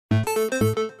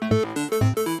Hello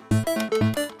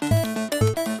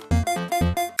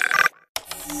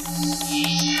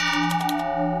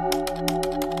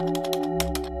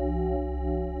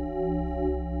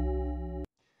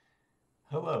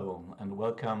and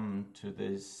welcome to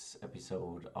this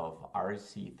episode of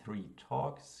RC3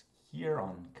 Talks here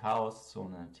on Chaos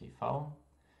Zone TV.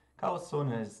 Chaos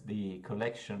Zone is the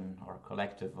collection or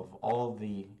collective of all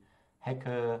the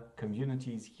hacker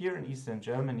communities here in Eastern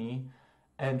Germany,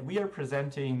 and we are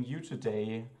presenting you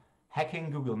today Hacking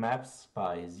Google Maps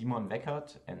by Simon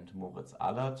Weckert and Moritz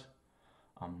Allert.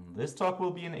 This talk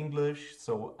will be in English,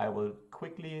 so I will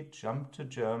quickly jump to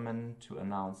German to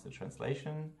announce the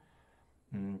translation.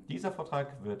 Dieser Vortrag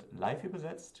wird live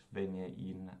übersetzt. Wenn ihr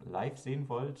ihn live sehen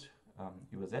wollt,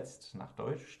 übersetzt nach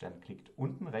Deutsch, dann klickt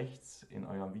unten rechts in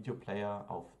eurem Videoplayer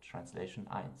auf Translation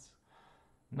 1.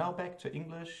 Now back to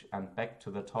English and back to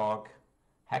the talk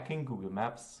Hacking Google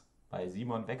Maps by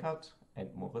Simon Weckert and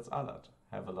Moritz Allert.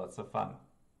 Have a lots of fun.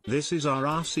 This is our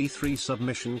RC3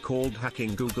 submission called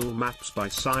Hacking Google Maps by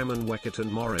Simon Weckert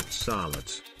and Moritz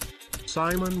Allert.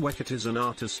 Simon Weckert is an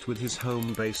artist with his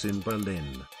home base in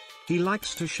Berlin. He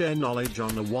likes to share knowledge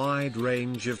on a wide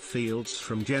range of fields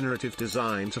from generative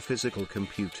design to physical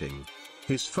computing.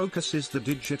 His focus is the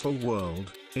digital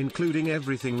world, including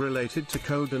everything related to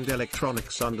code and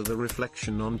electronics under the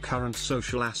reflection on current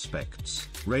social aspects,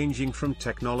 ranging from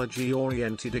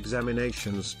technology-oriented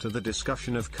examinations to the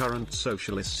discussion of current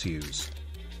social issues.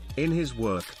 In his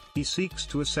work, he seeks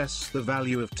to assess the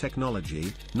value of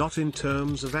technology, not in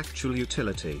terms of actual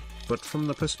utility, but from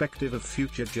the perspective of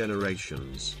future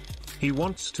generations. He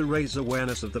wants to raise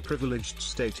awareness of the privileged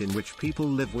state in which people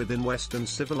live within Western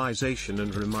civilization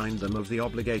and remind them of the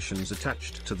obligations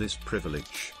attached to this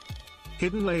privilege.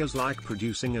 Hidden layers like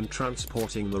producing and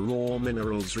transporting the raw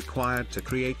minerals required to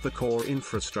create the core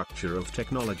infrastructure of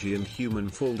technology and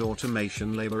human-full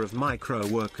automation labor of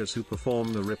micro-workers who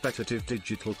perform the repetitive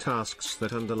digital tasks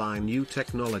that underlie new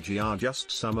technology are just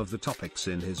some of the topics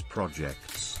in his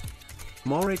projects.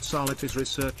 Moritz Allert is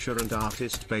researcher and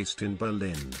artist based in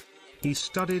Berlin. He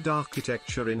studied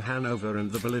architecture in Hanover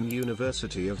and the Berlin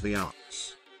University of the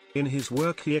Arts. In his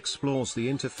work he explores the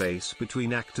interface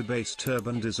between actor-based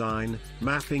urban design,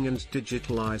 mapping and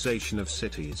digitalization of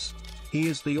cities. He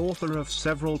is the author of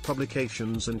several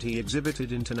publications and he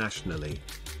exhibited internationally.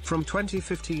 From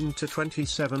 2015 to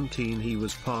 2017 he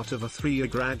was part of a 3-year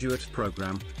graduate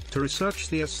program to research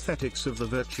the aesthetics of the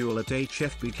virtual at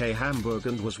HFBK Hamburg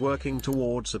and was working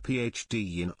towards a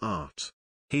PhD in art.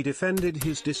 He defended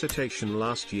his dissertation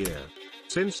last year.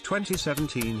 Since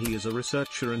 2017 he is a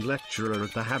researcher and lecturer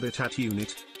at the Habitat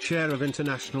Unit, Chair of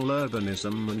International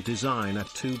Urbanism and Design at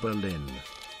TU Berlin.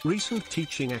 Recent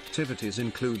teaching activities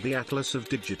include the Atlas of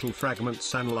Digital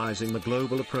Fragments analyzing the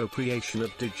global appropriation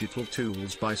of digital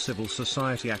tools by civil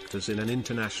society actors in an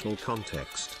international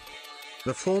context.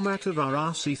 The format of our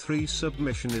RC3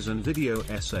 submission is an video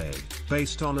essay,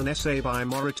 based on an essay by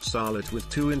Moritz Allert with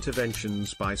 2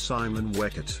 interventions by Simon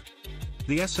Weckert.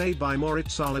 The essay by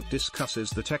Moritz Allert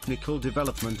discusses the technical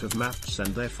development of maps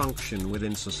and their function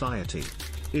within society.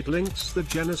 It links the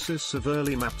genesis of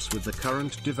early maps with the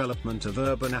current development of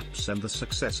urban apps and the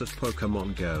success of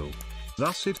Pokémon Go.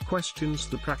 Thus it questions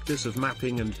the practice of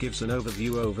mapping and gives an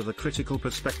overview over the critical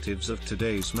perspectives of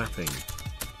today's mapping.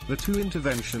 The 2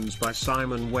 interventions by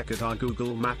Simon Weckert are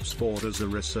Google Maps Borders, a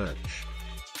research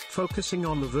focusing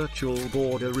on the virtual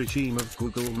border regime of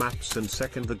Google Maps, and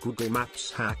second the Google Maps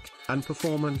hack and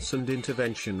performance and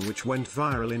intervention which went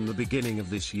viral in the beginning of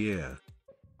this year.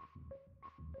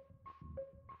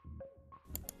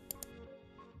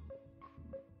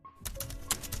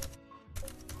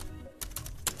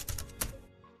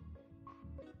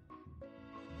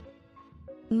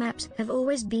 Maps have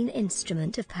always been an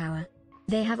instrument of power.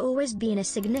 They have always been a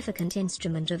significant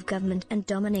instrument of government and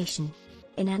domination.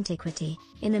 In antiquity,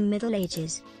 in the Middle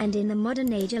Ages, and in the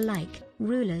modern age alike,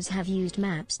 rulers have used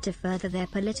maps to further their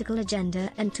political agenda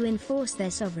and to enforce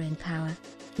their sovereign power.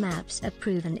 Maps are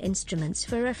proven instruments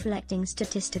for reflecting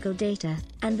statistical data,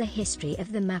 and the history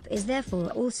of the map is therefore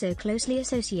also closely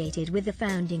associated with the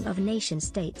founding of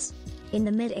nation-states. In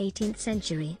the mid-18th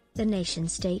century, the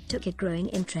nation-state took a growing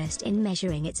interest in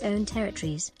measuring its own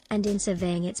territories, and in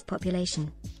surveying its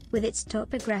population. With its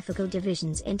topographical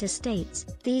divisions into states,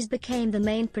 these became the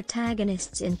main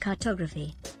protagonists in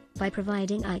cartography. By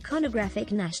providing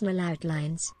iconographic national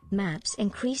outlines, maps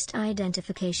increased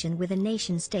identification with a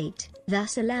nation-state,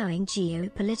 thus allowing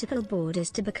geopolitical borders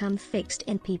to become fixed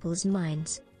in people's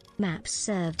minds. Maps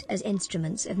served as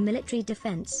instruments of military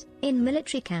defense, in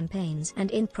military campaigns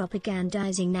and in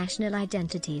propagandizing national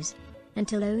identities.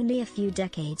 Until only a few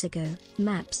decades ago,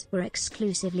 maps were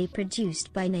exclusively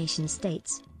produced by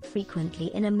nation-states, frequently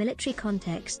in a military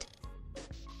context.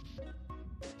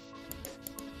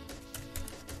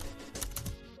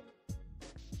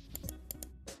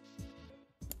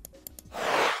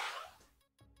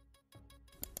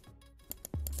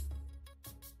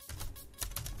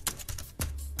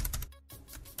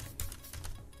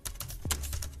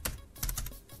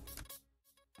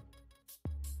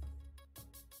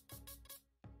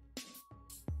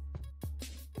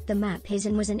 The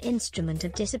maphism was an instrument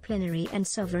of disciplinary and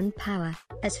sovereign power,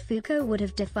 as Foucault would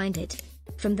have defined it.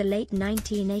 From the late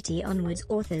 1980 onwards,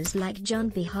 authors like John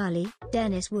B. Harley,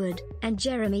 Dennis Wood, and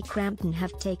Jeremy Crampton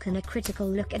have taken a critical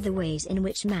look at the ways in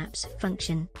which maps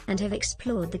function, and have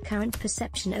explored the current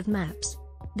perception of maps.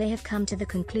 They have come to the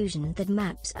conclusion that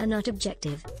maps are not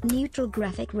objective, neutral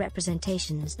graphic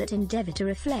representations that endeavor to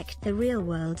reflect the real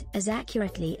world as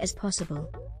accurately as possible.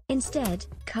 Instead,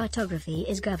 cartography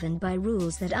is governed by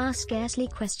rules that are scarcely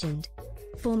questioned.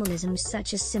 Formalisms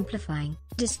such as simplifying,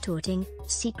 distorting,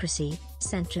 secrecy,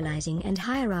 centralizing and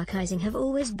hierarchizing have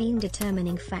always been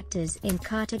determining factors in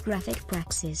cartographic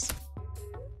praxis.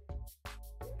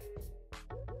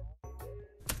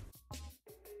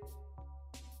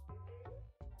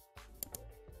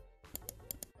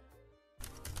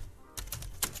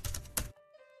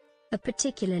 A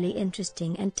particularly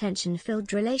interesting and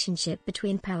tension-filled relationship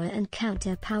between power and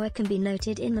counter-power can be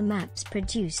noted in the maps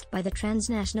produced by the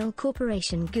transnational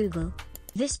corporation Google.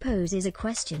 This poses a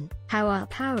question: how are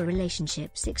power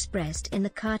relationships expressed in the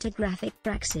cartographic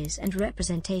praxis and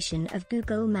representation of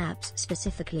Google Maps,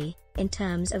 specifically, in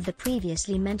terms of the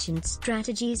previously mentioned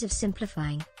strategies of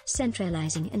simplifying,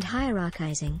 centralizing and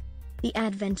hierarchizing? The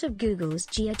advent of Google's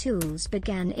geo-tools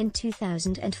began in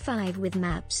 2005 with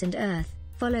Maps and Earth,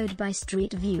 followed by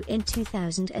Street View in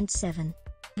 2007.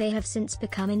 They have since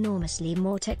become enormously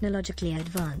more technologically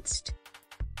advanced.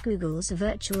 Google's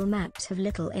virtual maps have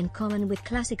little in common with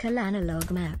classical analog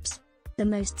maps. The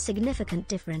most significant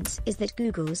difference is that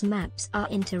Google's maps are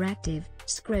interactive,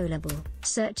 scrollable,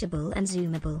 searchable and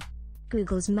zoomable.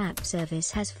 Google's map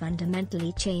service has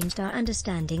fundamentally changed our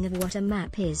understanding of what a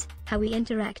map is, how we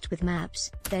interact with maps,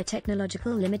 their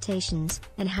technological limitations,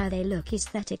 and how they look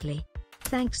aesthetically.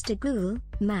 Thanks to Google,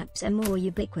 maps are more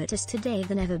ubiquitous today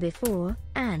than ever before,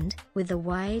 and, with the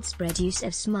widespread use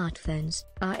of smartphones,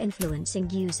 are influencing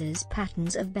users'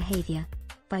 patterns of behavior.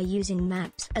 By using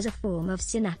maps as a form of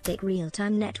synaptic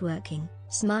real-time networking,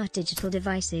 smart digital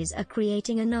devices are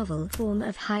creating a novel form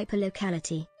of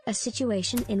hyperlocality, a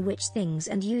situation in which things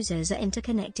and users are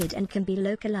interconnected and can be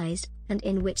localized, and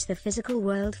in which the physical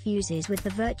world fuses with the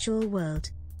virtual world.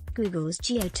 Google's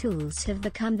geo-tools have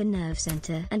become the nerve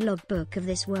center and logbook of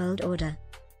this world order.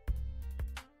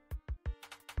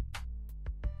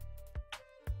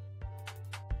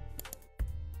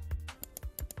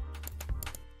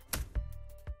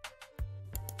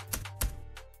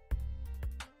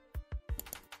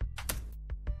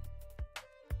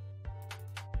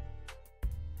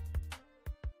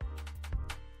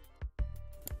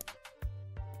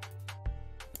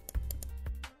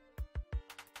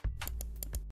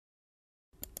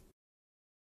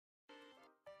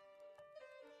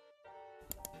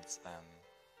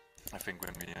 I think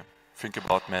when we think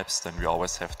about maps, then we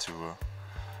always have to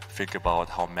think about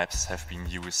how maps have been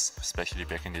used, especially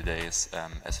back in the days,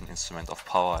 as an instrument of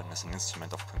power and as an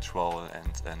instrument of control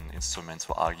and an instrument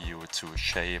to argue, to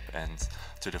shape and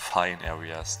to define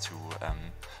areas, to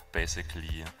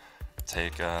basically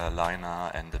take a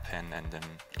liner and a pen and then,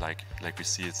 like we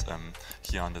see it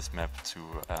here on this map, to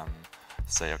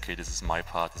say, okay, this is my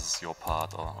part, this is your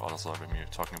part, or also when we're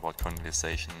talking about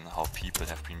colonization, how people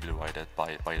have been divided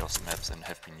by those maps and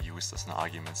have been used as an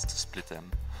argument to split them.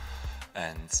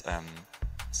 And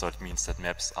so it means that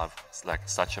maps are like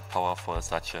such a powerful,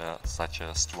 such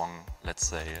a strong, let's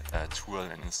say, tool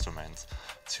and instrument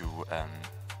to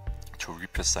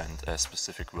represent a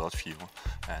specific worldview,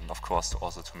 and of course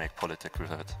also to make politics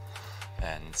with it.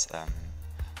 And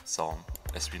so,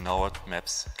 as we know it,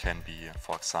 maps can be,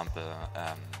 for example,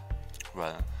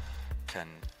 can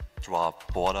draw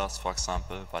borders, for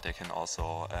example, but they can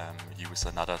also use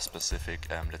another specific,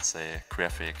 let's say,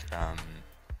 graphic,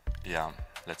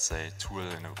 let's say, tool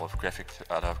in of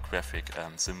other graphic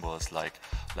symbols,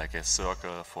 like a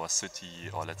circle for a city,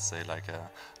 or let's say like a,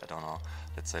 I don't know,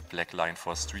 let's say black line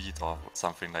for a street, or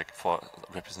something like for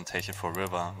representation for a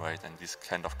river, right? And these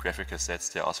kind of graphical sets,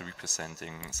 they're also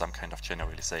representing some kind of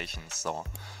generalizations. So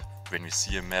when we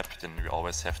see a map, then we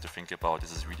always have to think about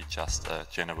this is really just a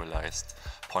generalized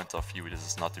point of view. This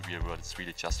is not the real world, it's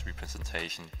really just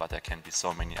representation, but there can be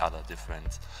so many other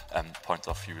different point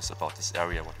of views about this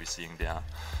area, what we're seeing there.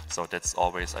 So that's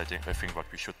always, I think what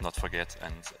we should not forget.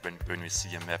 And when we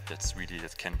see a map,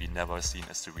 that can be never seen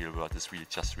as the real world. It's really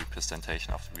just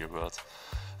representation of the real world.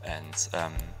 And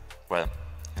well,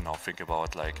 you know, think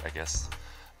about, like, I guess,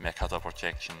 Mercator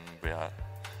projection, where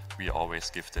we always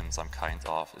give them some kind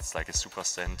of, it's like a super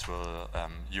central,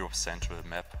 Europe-central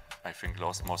map. I think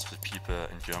most of the people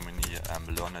in Germany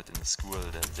learn it in the school,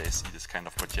 that they see this kind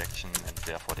of projection, and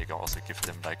therefore they can also give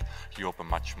them, like, Europe a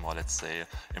much more, let's say,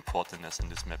 importantness in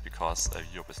this map, because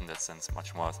Europe is in that sense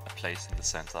much more a place in the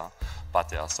center. But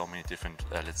there are so many different,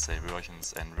 let's say,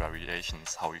 versions and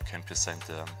variations how you can present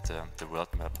the world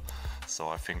map. So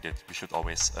I think that we should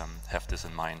always have this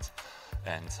in mind,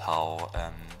 and how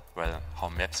how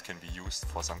maps can be used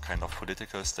for some kind of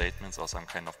political statements or some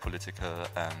kind of political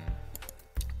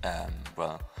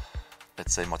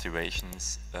let's say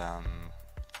motivations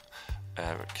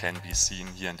can be seen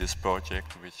here in this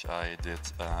project, which I did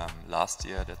last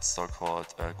year. That's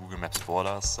so-called Google Maps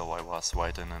borders. So I was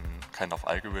writing a kind of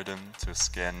algorithm to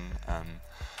scan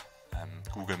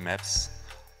Google Maps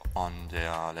on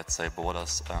their, let's say,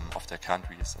 borders of their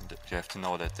countries. And you have to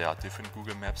know that there are different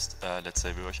Google Maps, let's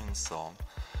say, versions. So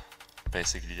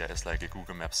basically there is like a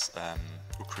Google Maps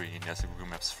Ukraine, there's a Google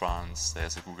Maps France,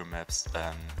 there's a Google Maps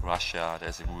Russia,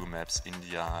 there's a Google Maps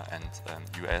India and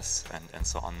US and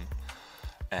so on.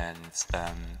 And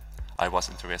I was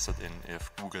interested in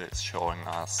if Google is showing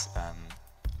us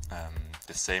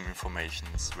the same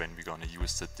informations when we're going to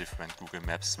use the different Google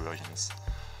Maps versions.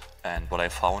 And what I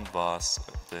found was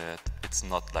that it's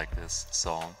not like this.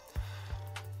 So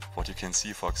what you can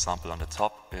see, for example, on the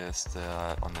top is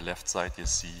on the left side you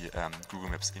see Google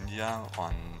Maps India,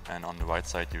 and on the right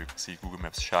side you see Google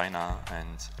Maps China,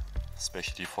 and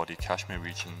especially for the Kashmir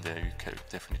region there you can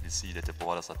definitely see that the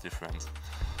borders are different.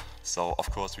 So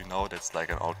of course we know that's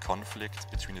like an old conflict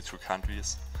between the two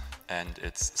countries, and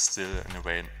it's still in a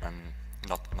way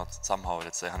not somehow,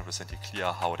 let's say, 100%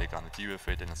 clear how they're going to deal with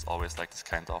it, and it's always like this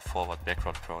kind of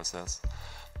forward-backward process.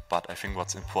 But I think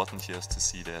what's important here is to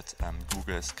see that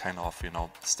Google is kind of, you know,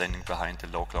 standing behind the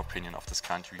local opinion of this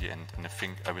country, and I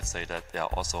think I would say that they are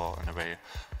also in a way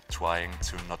trying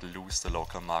to not lose the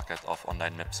local market of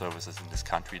online map services in this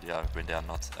country there, when they are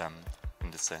not,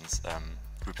 in the sense,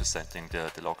 representing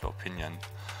the local opinion.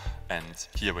 And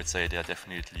here I would say they are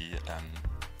definitely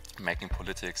making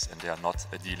politics, and they are not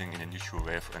dealing in a neutral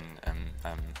way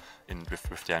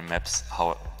with their maps,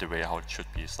 how it should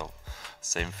be. So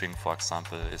same thing, for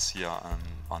example, is here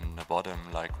on the bottom,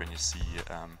 like when you see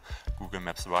Google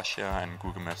Maps Russia and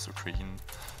Google Maps Ukraine,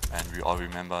 and we all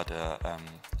remember the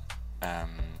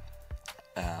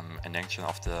annexion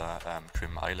of the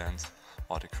Crim Island,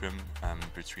 or the Crim,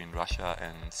 between Russia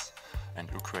and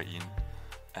Ukraine.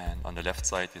 And on the left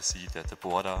side you see that the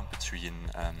border between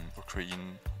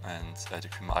Ukraine and the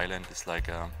Crim Island is like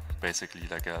basically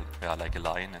like a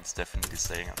line, and it's definitely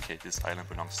saying, okay, this island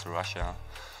belongs to Russia.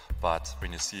 But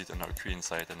when you see it on the Ukraine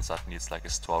side, then suddenly it's like a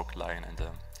stroke line, and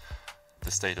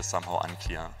the state is somehow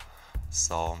unclear.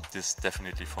 So this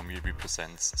definitely for me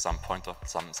represents some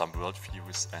world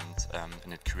views,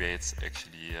 and it creates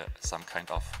actually some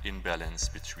kind of imbalance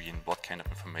between what kind of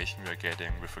information we are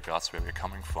getting with regards to where we're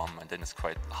coming from, and then it's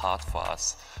quite hard for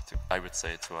us to, I would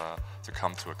say, to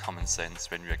come to a common sense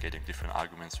when we are getting different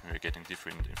arguments, when we are getting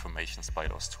different informations by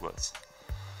those tools.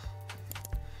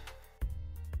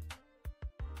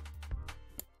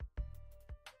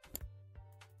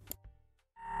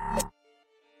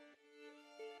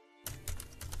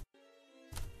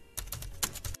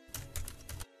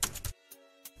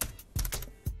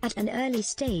 At an early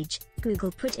stage,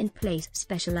 Google put in place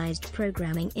specialized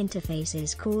programming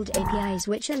interfaces called APIs,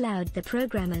 which allowed the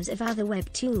programmers of other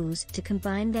web tools to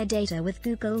combine their data with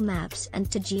Google Maps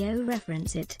and to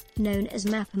geo-reference it, known as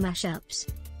map mashups.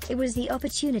 It was the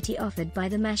opportunity offered by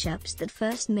the mashups that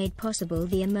first made possible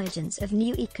the emergence of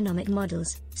new economic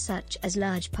models, such as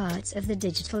large parts of the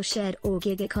digital shared or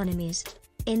gig economies.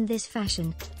 In this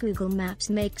fashion, Google Maps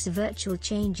makes virtual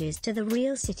changes to the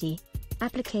real city.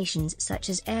 Applications such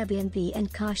as Airbnb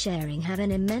and car sharing have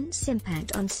an immense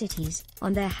impact on cities,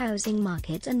 on their housing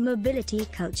market and mobility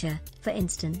culture, for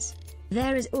instance.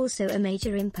 There is also a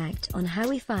major impact on how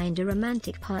we find a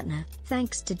romantic partner,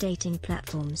 thanks to dating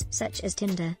platforms such as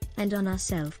Tinder, and on our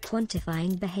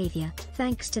self-quantifying behavior,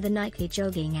 thanks to the Nike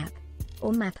jogging app,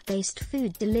 or map-based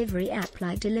food delivery app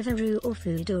like Deliveroo or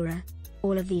Foodora.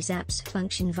 All of these apps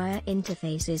function via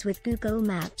interfaces with Google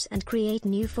Maps and create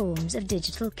new forms of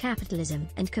digital capitalism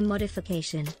and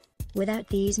commodification. Without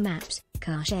these maps,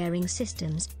 car-sharing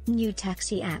systems, new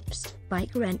taxi apps,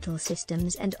 bike rental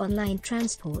systems and online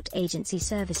transport agency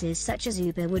services such as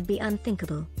Uber would be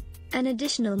unthinkable. An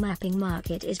additional mapping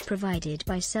market is provided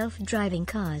by self-driving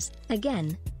cars.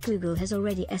 Again, Google has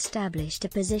already established a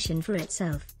position for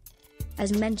itself.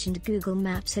 As mentioned, Google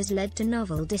Maps has led to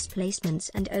novel displacements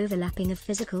and overlapping of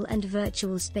physical and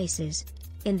virtual spaces.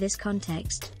 In this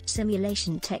context,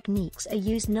 simulation techniques are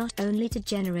used not only to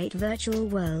generate virtual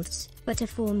worlds, but to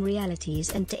form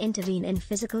realities and to intervene in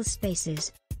physical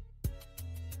spaces.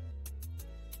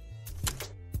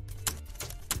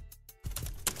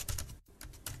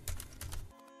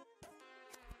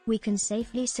 We can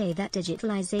safely say that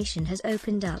digitalization has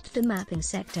opened up the mapping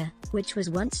sector, which was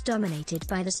once dominated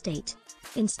by the state.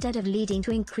 Instead of leading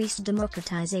to increased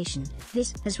democratization,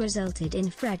 this has resulted in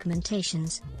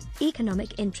fragmentations.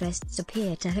 Economic interests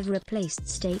appear to have replaced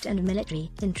state and military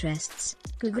interests.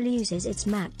 Google uses its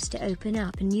maps to open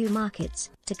up new markets,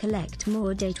 to collect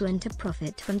more data and to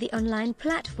profit from the online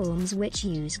platforms which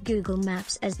use Google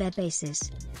Maps as their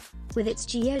basis. With its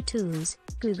geo tools,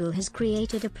 Google has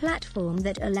created a platform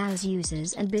that allows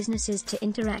users and businesses to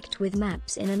interact with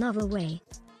maps in a novel way.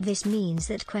 This means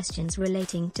that questions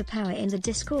relating to power in the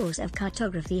discourse of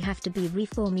cartography have to be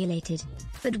reformulated.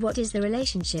 But what is the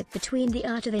relationship between the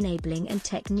art of enabling and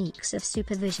techniques of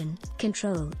supervision,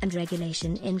 control and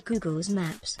regulation in Google's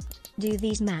maps? Do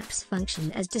these maps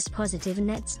function as dispositive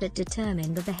nets that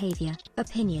determine the behavior,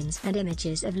 opinions and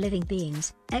images of living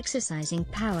beings, exercising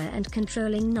power and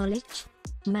controlling knowledge?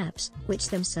 Maps, which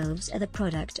themselves are the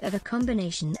product of a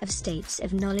combination of states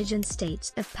of knowledge and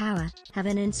states of power, have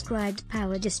an inscribed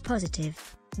power dispositive.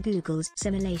 Google's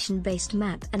simulation-based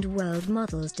map and world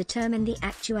models determine the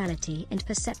actuality and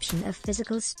perception of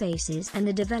physical spaces and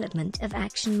the development of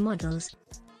action models.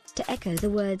 To echo the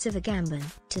words of Agamben,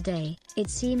 today, it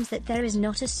seems that there is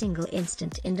not a single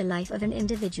instant in the life of an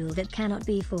individual that cannot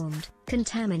be formed,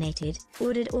 contaminated,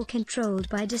 ordered or controlled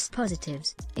by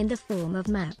dispositives, in the form of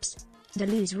maps.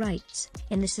 Deleuze writes,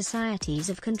 in the societies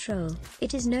of control,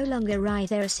 it is no longer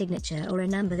either a signature or a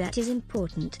number that is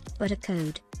important, but a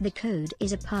code. The code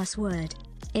is a password.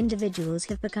 Individuals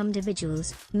have become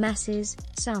individuals, masses,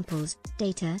 samples,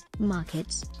 data,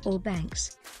 markets, or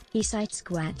banks. He cites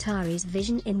Guattari's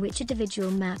vision in which a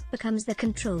individual map becomes the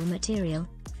control material.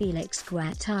 Felix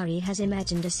Guattari has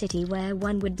imagined a city where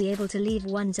one would be able to leave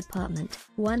one's apartment,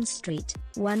 one's street,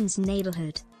 one's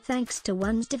neighborhood, thanks to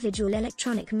one's individual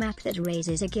electronic map that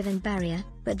raises a given barrier,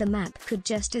 but the map could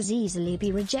just as easily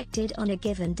be rejected on a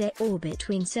given day or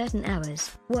between certain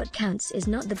hours. What counts is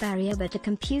not the barrier but the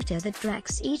computer that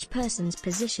tracks each person's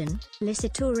position,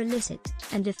 licit or illicit,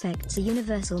 and effects a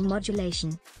universal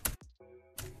modulation.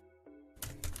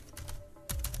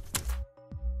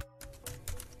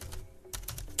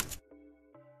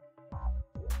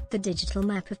 The digital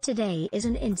map of today is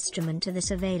an instrument of the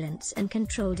surveillance and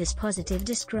control dispositive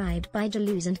described by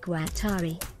Deleuze and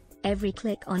Guattari. Every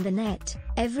click on the net,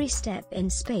 every step in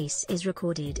space is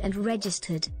recorded and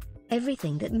registered.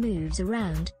 Everything that moves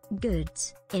around,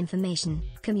 goods, information,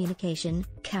 communication,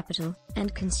 capital,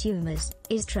 and consumers,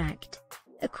 is tracked.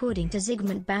 According to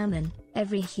Zygmunt Bauman,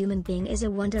 every human being is a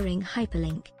wandering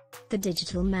hyperlink. The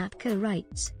digital map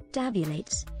co-writes,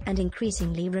 tabulates, and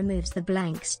increasingly removes the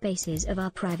blank spaces of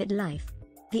our private life.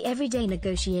 The everyday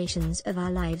negotiations of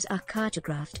our lives are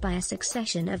cartographed by a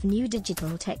succession of new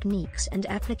digital techniques and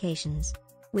applications.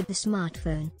 With the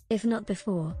smartphone, if not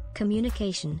before,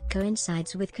 communication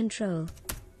coincides with control.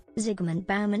 Zygmunt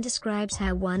Bauman describes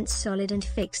how once solid and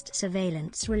fixed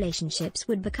surveillance relationships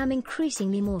would become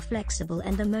increasingly more flexible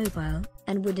and immobile,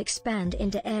 and would expand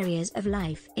into areas of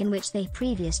life in which they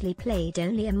previously played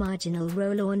only a marginal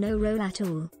role or no role at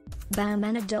all.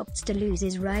 Bauman adopts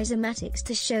Deleuze's rhizomatics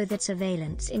to show that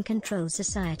surveillance in controlled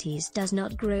societies does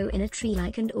not grow in a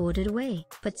tree-like and ordered way,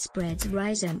 but spreads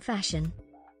rhizome fashion.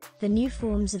 The new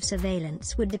forms of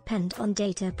surveillance would depend on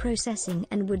data processing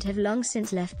and would have long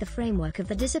since left the framework of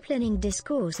the disciplining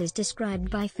discourses described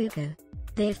by Foucault.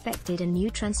 They effected a new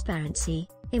transparency,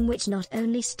 in which not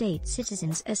only state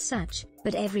citizens as such,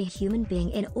 but every human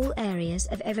being in all areas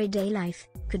of everyday life,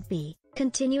 could be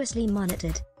continuously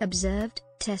monitored, observed,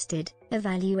 tested,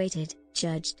 evaluated,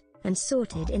 judged, and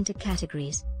sorted into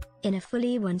categories. In a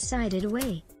fully one-sided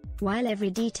way. While every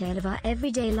detail of our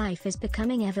everyday life is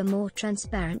becoming ever more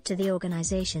transparent to the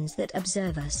organizations that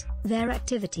observe us, their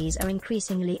activities are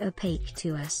increasingly opaque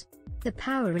to us. The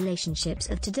power relationships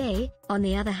of today, on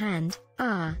the other hand,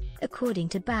 are, according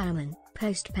to Bauman,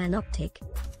 post-panoptic.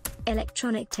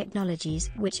 Electronic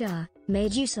technologies which are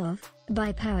made use of,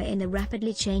 by power in the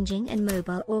rapidly changing and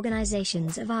mobile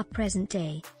organizations of our present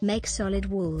day, make solid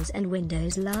walls and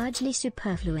windows largely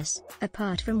superfluous.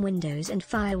 Apart from windows and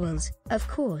firewalls, of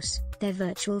course, they're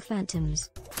virtual phantoms.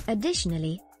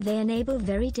 Additionally, they enable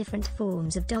very different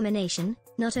forms of domination.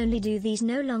 Not only do these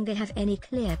no longer have any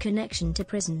clear connection to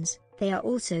prisons, they are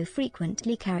also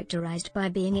frequently characterized by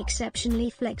being exceptionally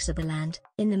flexible and,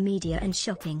 in the media and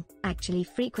shopping, actually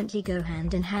frequently go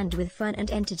hand in hand with fun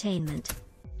and entertainment.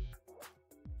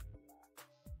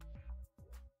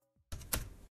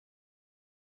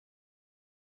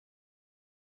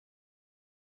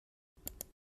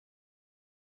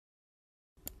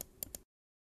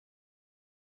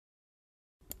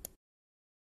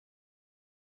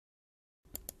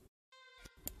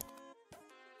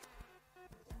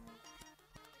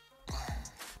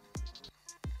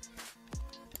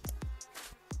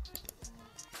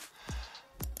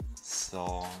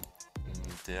 So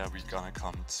there we're gonna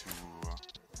come to,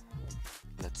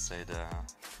 let's say, the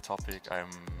topic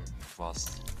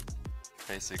was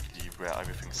basically where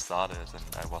everything started, and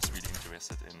I was really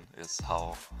interested in is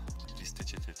how these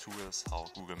digital tools, how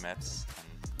Google Maps,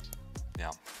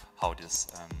 and how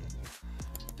this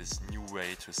new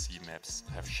way to see maps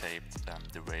have shaped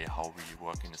the way how we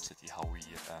work in the city, how we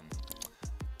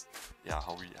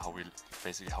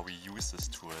basically how we use this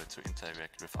tool to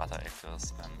interact with other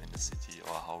actors in the city,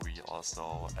 or how we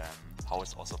also how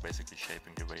it's also basically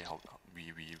shaping the way how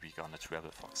we gonna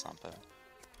travel, for example.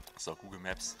 So Google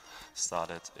Maps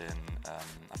started in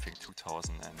I think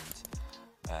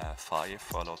 2005,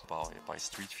 followed by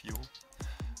Street View,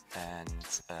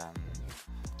 and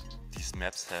these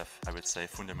maps have, I would say,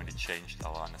 fundamentally changed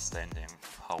our understanding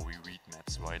how we read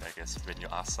maps, right? I guess when you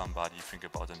ask somebody, think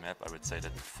about a map, I would say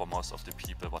that for most of the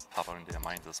people, what pops in their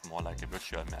mind is more like a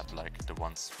virtual map, like the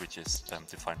ones which is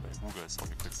defined by Google. So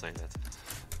we could say that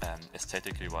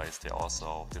aesthetically wise, they're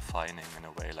also defining in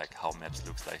a way like how maps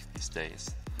looks like these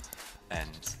days.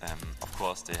 And of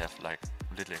course, they have like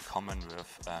little in common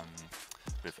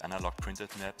with analog printed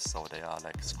maps, so they are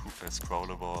like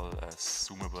scrollable,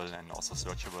 zoomable, and also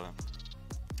searchable.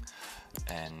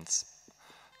 And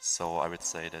so I would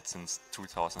say that since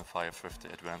 2005, with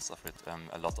the advance of it,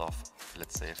 a lot of,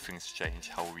 let's say, things change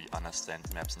how we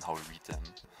understand maps and how we read them.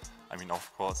 I mean,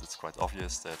 of course, it's quite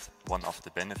obvious that one of the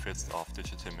benefits of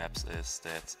digital maps is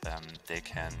that they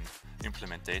can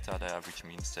implement data there, which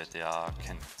means that they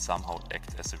can somehow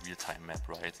act as a real-time map,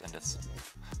 right? And that's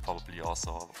probably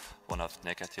also one of the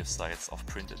negative sides of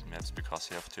printed maps, because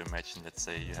you have to imagine, let's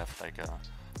say you have like a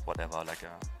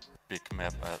big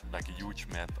map, like a huge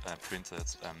map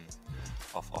printed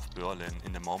of Berlin.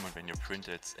 In the moment when you print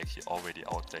it, it's actually already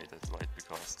outdated, right?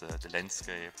 Because the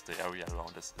landscape, the area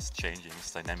around us is changing,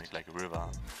 it's dynamic like a river.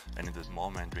 And in the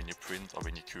moment when you print or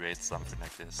when you create something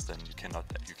like this, then you can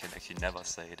actually never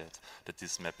say that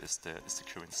this map is the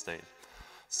current state.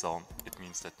 So it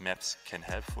means that maps can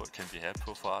be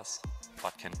helpful for us,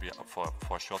 but can be for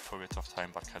a short period of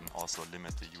time, but can also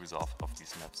limit the use of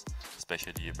these maps,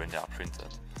 especially when they are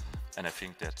printed. And I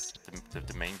think that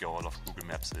the main goal of Google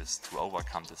Maps is to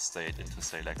overcome this state and to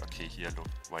say like, okay, here, look,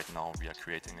 right now we are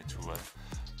creating a tool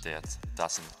that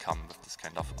doesn't come with this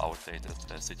kind of outdated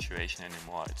situation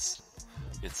anymore. It's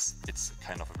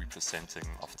kind of a representing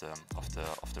of the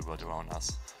world around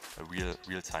us, a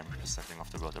real-time representing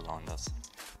of the world around us.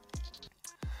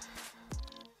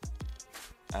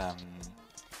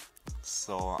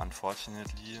 So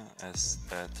unfortunately, as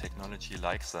technology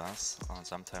likes us,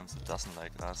 sometimes it doesn't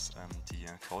like us, the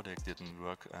codec didn't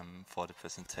work for the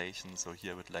presentation. So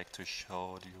here I would like to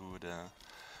show you the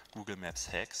Google Maps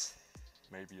hacks,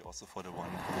 maybe also for the one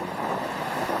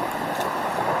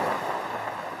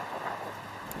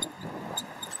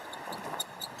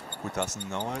who doesn't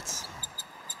know it.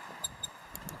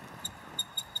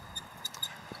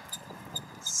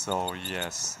 So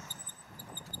yes.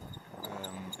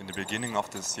 In the beginning of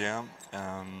this year,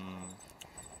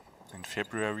 in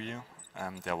February,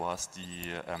 there was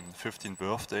the 15th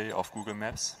birthday of Google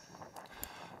Maps,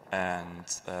 and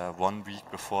 1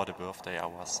 week before the birthday, I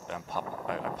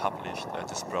published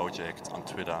this project on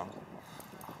Twitter.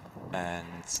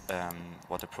 And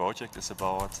what the project is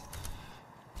about,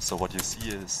 so what you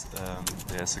see is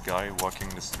there's a guy walking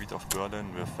the street of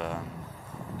Berlin with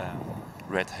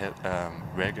red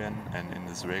wagon, and in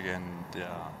this wagon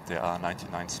there are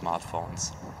 99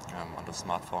 smartphones. On the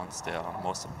smartphones, there are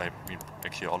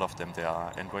actually all of them, they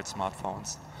are Android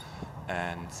smartphones.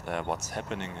 And what's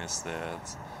happening is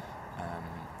that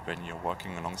when you're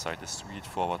walking alongside the street,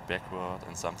 forward, backward,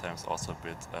 and sometimes also a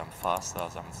bit faster,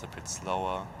 sometimes a bit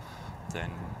slower,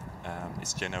 then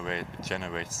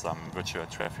generates some virtual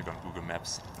traffic on Google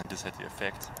Maps, and this had the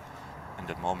effect in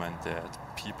that moment that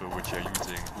people which are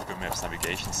using Google Maps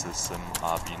navigation system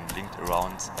are being linked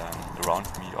around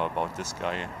me or about this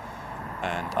guy,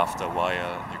 and after a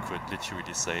while you could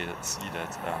literally see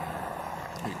that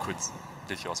you could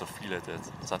literally also feel it that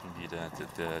suddenly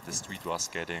the street was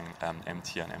getting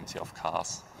emptier and emptier of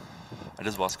cars. And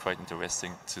this was quite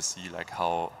interesting to see like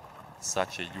how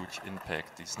such a huge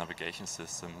impact these navigation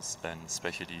systems and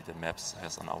especially the maps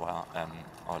has on our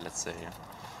or let's say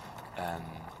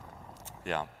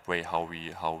way how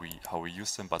we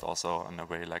use them, but also in a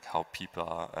way like how people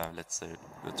are let's say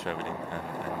traveling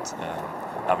and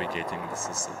navigating in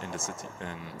the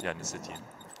city.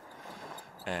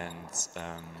 And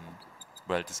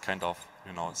well, this kind of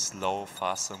slow,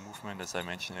 faster movement, as I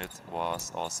mentioned, it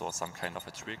was also some kind of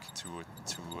a trick to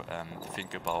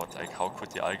think about like how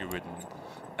could the algorithm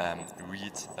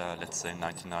read let's say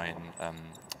 99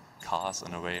 cars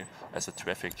in a way as a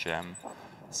traffic jam.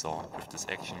 So with this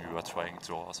action, we were trying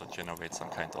to also generate some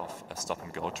kind of stop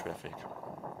and go traffic.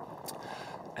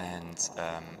 And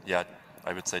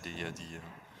I would say the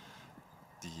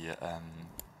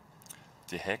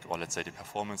hack, or let's say the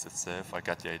performance itself, I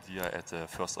got the idea at the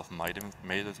first of May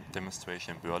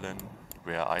demonstration in Berlin,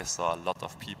 where I saw a lot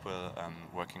of people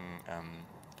working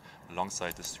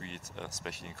alongside the street,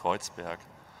 especially in Kreuzberg.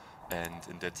 And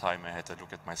in that time I had to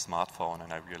look at my smartphone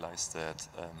and I realized that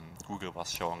Google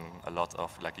was showing a lot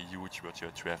of like a huge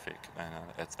virtual traffic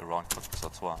at around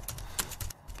Konstruktor.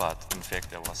 But in fact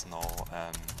there was no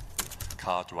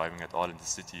car driving at all in the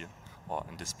city or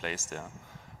in this place there.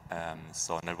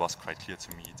 So it was quite clear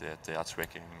to me that they are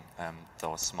tracking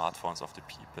those smartphones of the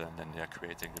people and then they are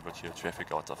creating the virtual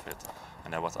traffic out of it.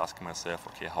 And I was asking myself,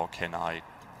 okay, how can I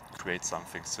create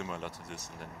something similar to this?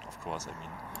 And then of course, I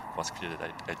mean, it was clear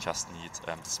that I just need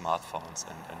smartphones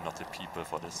and not the people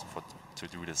to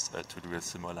do a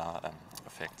similar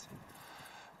effect.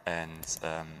 And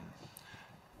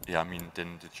I mean,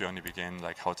 then the journey began,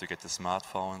 like how to get the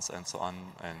smartphones and so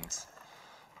on. And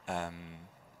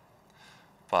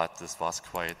but this was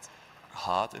quite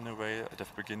hard in a way at the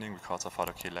beginning because I thought,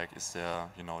 okay, like is there,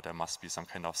 there must be some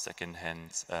kind of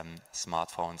second-hand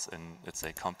smartphones in, let's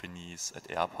say, companies at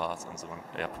airports and so on,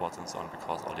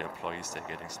 because all the employees, they're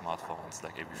getting smartphones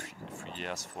like every 3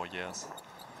 years, 4 years.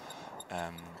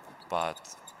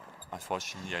 But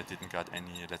unfortunately, I didn't get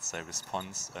any, let's say,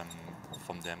 response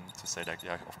from them to say like,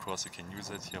 yeah, of course you can use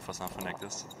it here for something like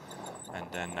this. And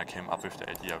then I came up with the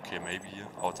idea, okay, maybe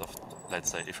out of, let's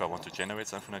say, if I want to generate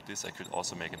something like this, I could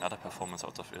also make another performance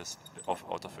out of it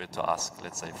to ask,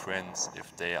 let's say, friends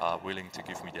if they are willing to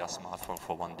give me their smartphone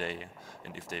for 1 day,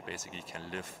 and if they basically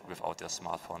can live without their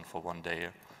smartphone for 1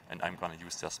 day, and I'm going to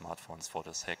use their smartphones for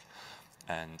this hack.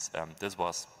 And this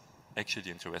was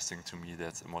actually interesting to me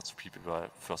that most people were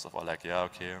first of all like, yeah,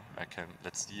 okay,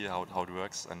 let's see how it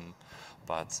works,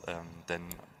 but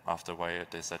then after a while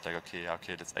they said like, okay, I'm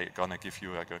gonna give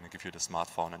you the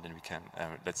smartphone, and then we can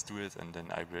let's do it, and then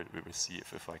we will see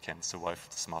if I can survive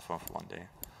the smartphone for 1 day.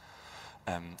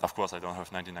 Of course, I don't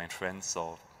have 99 friends,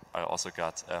 so I also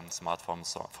got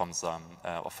smartphones from some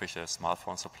official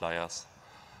smartphone suppliers,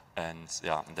 and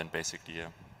then basically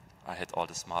I had all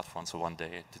the smartphones for 1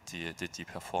 day, did the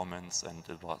performance, and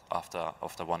it was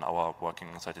after 1 hour working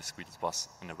inside the screen, it was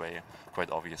in a way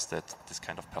quite obvious that this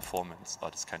kind of performance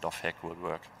or this kind of hack will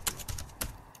work.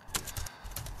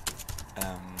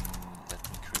 Let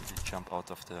me quickly jump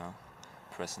out of the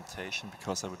presentation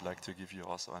because I would like to give you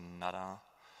also another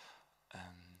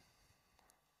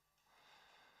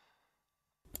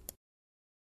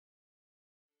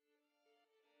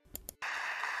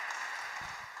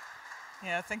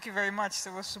Yeah, thank you very much.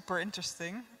 That was super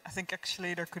interesting. I think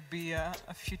actually there could be a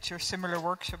future similar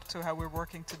workshop to how we're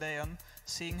working today on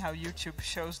seeing how YouTube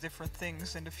shows different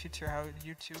things in the future, how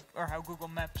Google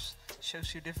Maps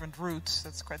shows you different routes.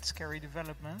 That's quite a scary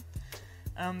development.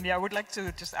 I would like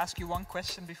to just ask you one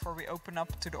question before we open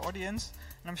up to the audience.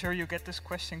 And I'm sure you get this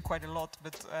question quite a lot,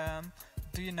 but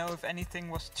do you know if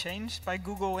anything was changed by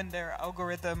Google in their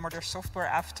algorithm or their software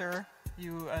after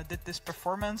you did this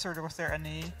performance, or was there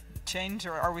any change,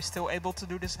 or are we still able to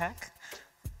do this hack?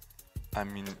 I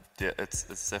mean,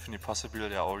 it's definitely possible.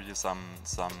 There are already some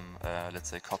let's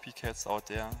say, copycats out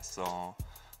there. So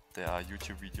there are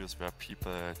YouTube videos where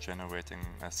people are generating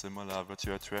a similar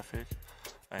virtual traffic.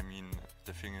 I mean,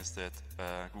 the thing is that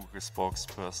Google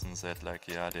spokesperson said like,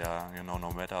 yeah, they are,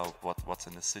 no matter what's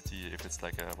in the city, if it's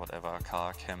like a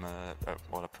car, camel,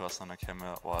 or a person on a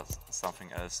camel or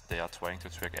something else, they are trying to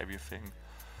track everything.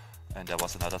 And there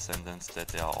was another sentence that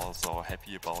they are also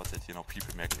happy about it, you know,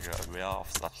 people making aware of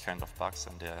such kind of bugs,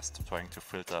 and they're trying to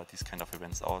filter these kind of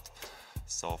events out.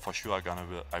 So for sure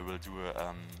I will do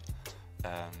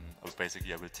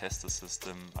basically I will test the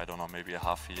system, I don't know, maybe a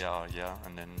half year or a year,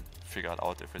 and then figure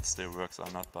out if it still works or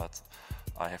not, but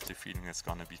I have the feeling it's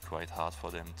gonna be quite hard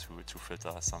for them to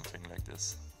filter something like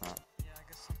this. Yeah, I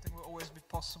guess something will always be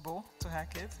possible to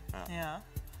hack it. Yeah.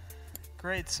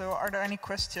 Great, so are there any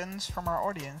questions from our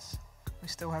audience? We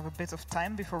still have a bit of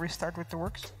time before we start with the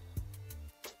works.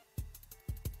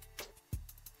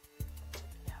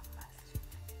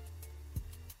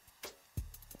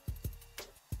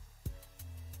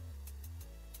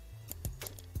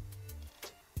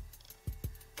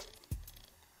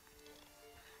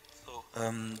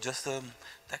 Just a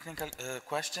technical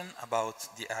question about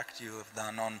the act you have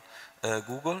done on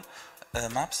Google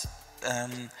Maps.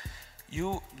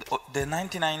 The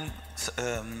 99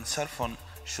 cell phone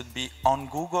should be on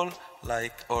Google,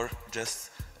 like, or just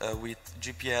with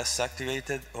GPS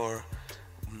activated, or?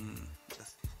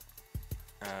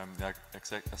 Yeah,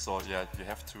 exactly. So yeah, you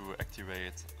have to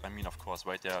activate. I mean, of course,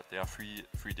 right? There are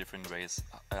three different ways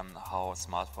how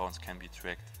smartphones can be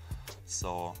tracked.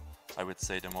 So I would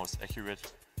say the most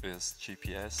accurate is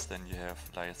GPS. Then you have,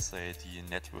 let's say, the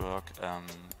network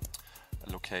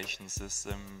location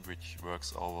system, which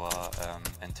works over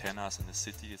antennas in the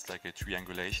city. It's like a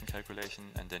triangulation calculation,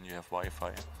 and then you have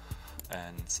Wi-Fi.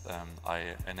 And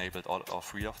I enabled all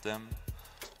three of them.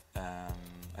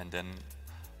 And then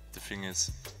the thing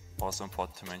is also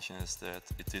important to mention is that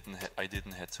I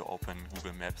didn't have to open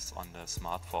Google Maps on the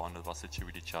smartphone. It was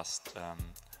literally just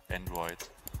Android.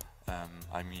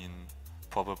 I mean,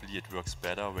 probably it works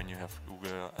better when you have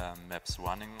Google Maps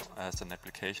running as an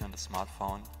application on the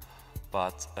smartphone,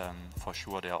 but for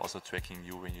sure they are also tracking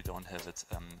you when you don't have it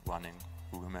running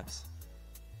Google Maps.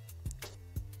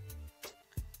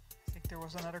 I think there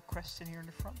was another question here in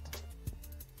the front.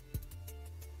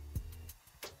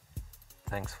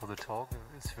 Thanks for the talk.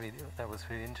 That was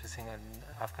really interesting. And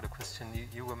I've got a question.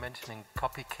 You were mentioning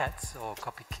copycats or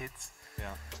copykids.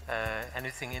 Yeah.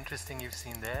 Anything interesting you've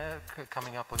seen there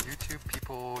coming up on YouTube?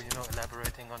 People,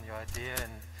 elaborating on your idea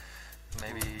and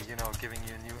maybe, giving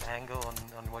you a new angle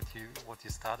on what you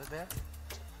started there?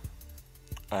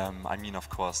 I mean, of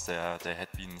course, there had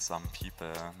been some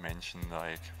people mentioned,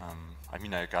 like,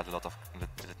 I got a lot of,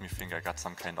 let me think, I got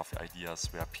some kind of ideas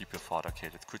where people thought, okay,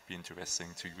 it could be interesting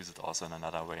to use it also in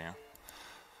another way.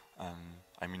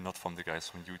 I mean, not from the guys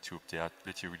from YouTube, they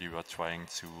literally were trying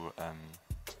to,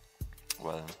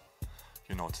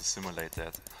 to simulate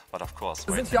that. But of course,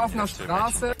 right,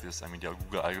 like this, I mean, there are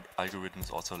Google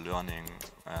algorithms also learning,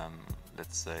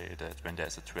 let's say that when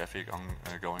there's a traffic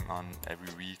going on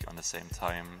every week on the same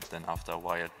time, then after a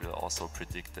while it will also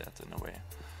predict that in a way.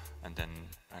 And then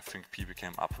I think people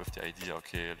came up with the idea,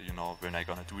 okay, when I'm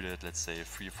gonna do that, let's say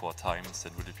 3-4 times,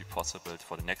 then would it be possible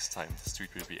for the next time the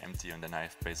street will be empty, and then I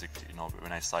have basically,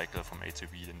 when I cycle from A to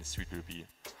B, then the street will be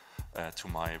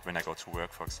when I go to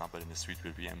work, for example, then the street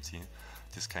will be empty.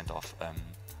 This kind of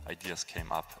ideas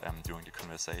came up during the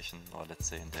conversation, or let's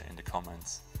say in the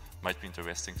comments. Might be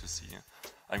interesting to see.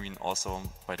 I mean, also,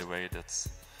 by the way, that's,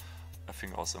 I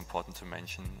think, also important to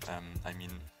mention. I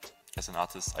mean, as an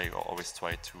artist, I always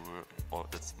try to, or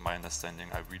that's my understanding,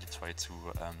 I really try to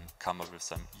come up with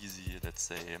some easy, let's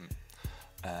say,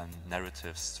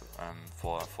 narratives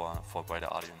for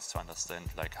wider audience to understand,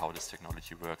 like, how this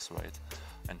technology works, right?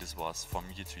 And this was, for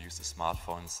me, to use the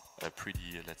smartphones, a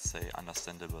pretty, let's say,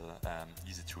 understandable,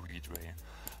 easy to read way.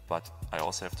 But I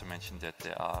also have to mention that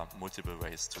there are multiple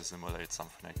ways to simulate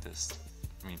something like this.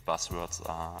 I mean, buzzwords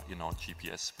are,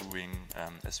 GPS spoofing,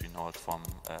 as we know it from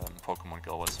Pokemon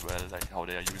Go as well, like how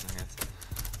they are using it.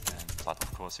 But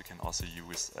of course, you can also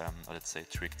use, let's say,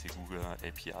 trick the Google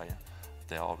API.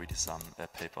 There are already some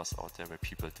papers out there where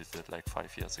people did it like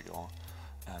 5 years ago.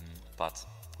 But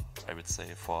I would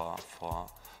say for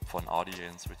an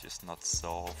audience which is not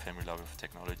so familiar with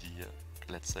technology,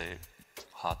 let's say,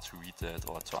 hard to read that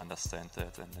or to understand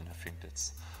that, and then I think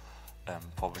that's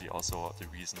probably also the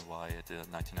reason why the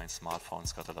 99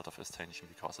 smartphones got a lot of attention,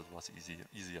 because it was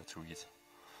easier to read.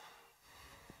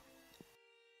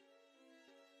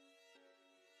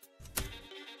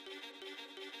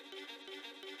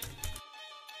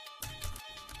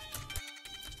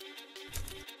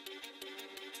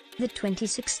 The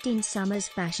 2016 summer's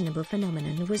fashionable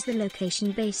phenomenon was the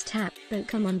location-based app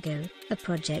Pokemon Go, a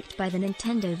project by the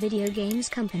Nintendo video games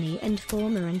company and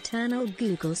former internal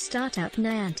Google startup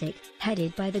Niantic,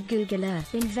 headed by the Google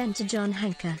Earth inventor John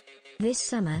Hanker. This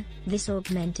summer, this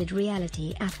augmented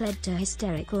reality app led to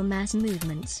hysterical mass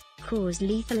movements, caused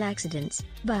lethal accidents,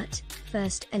 but,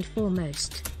 first and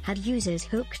foremost, had users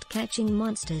hooked catching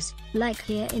monsters, like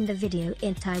here in the video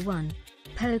in Taiwan.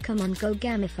 Pokemon Go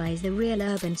gamifies the real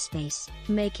urban space,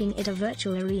 making it a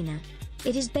virtual arena.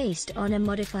 It is based on a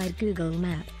modified Google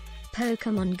map.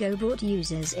 Pokemon Go brought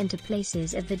users into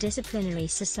places of the disciplinary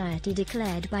society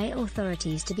declared by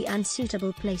authorities to be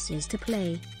unsuitable places to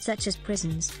play, such as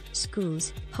prisons,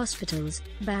 schools, hospitals,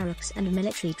 barracks and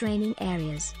military training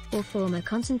areas, or former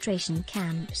concentration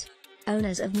camps.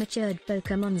 Owners of matured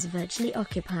Pokemons virtually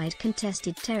occupied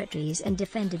contested territories and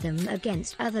defended them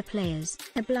against other players,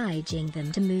 obliging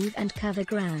them to move and cover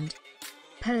ground.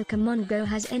 Pokemon Go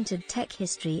has entered tech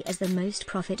history as the most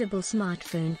profitable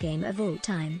smartphone game of all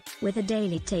time, with a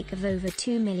daily take of over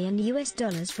 $2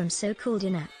 million from so-called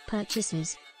in-app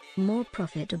purchases. More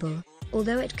profitable,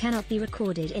 although it cannot be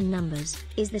recorded in numbers,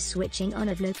 is the switching on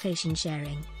of location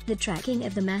sharing, the tracking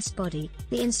of the mass body,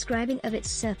 the inscribing of its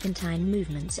serpentine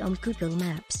movements on Google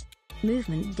Maps.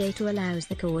 Movement data allows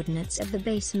the coordinates of the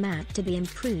base map to be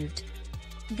improved.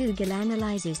 Google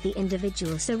analyzes the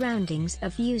individual surroundings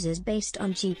of users based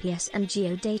on GPS and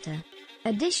geodata.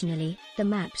 Additionally, the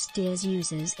map steers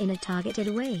users in a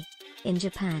targeted way. In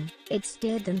Japan, it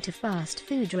steered them to fast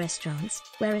food restaurants,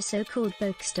 where a so-called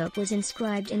Pokestop was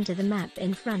inscribed into the map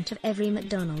in front of every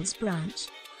McDonald's branch.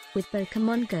 With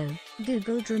Pokemon Go,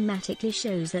 Google dramatically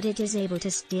shows that it is able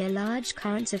to steer large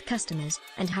currents of customers,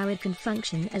 and how it can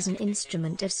function as an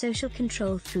instrument of social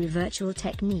control through virtual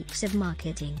techniques of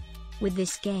marketing. With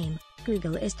this game,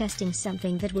 Google is testing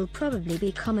something that will probably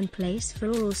be commonplace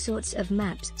for all sorts of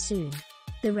maps soon.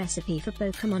 The recipe for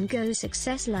Pokemon Go's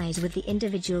success lies with the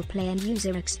individual play and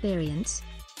user experience.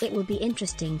 It will be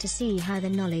interesting to see how the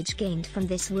knowledge gained from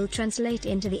this will translate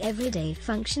into the everyday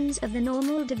functions of the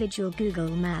normal individual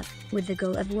Google map, with the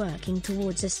goal of working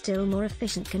towards a still more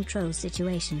efficient control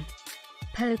situation.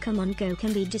 Pokemon Go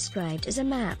can be described as a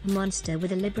map monster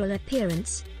with a liberal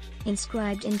appearance.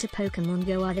 Inscribed into Pokemon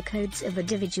Go are the codes of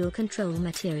individual control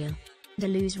material.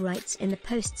 Deleuze writes in the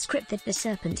postscript that the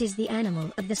serpent is the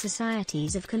animal of the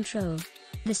societies of control.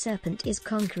 The serpent is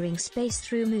conquering space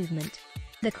through movement.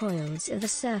 The coils of the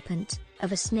serpent,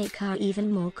 of a snake, are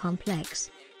even more complex.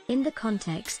 In the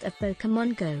context of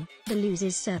Pokemon Go,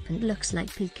 Deleuze's serpent looks like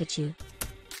Pikachu.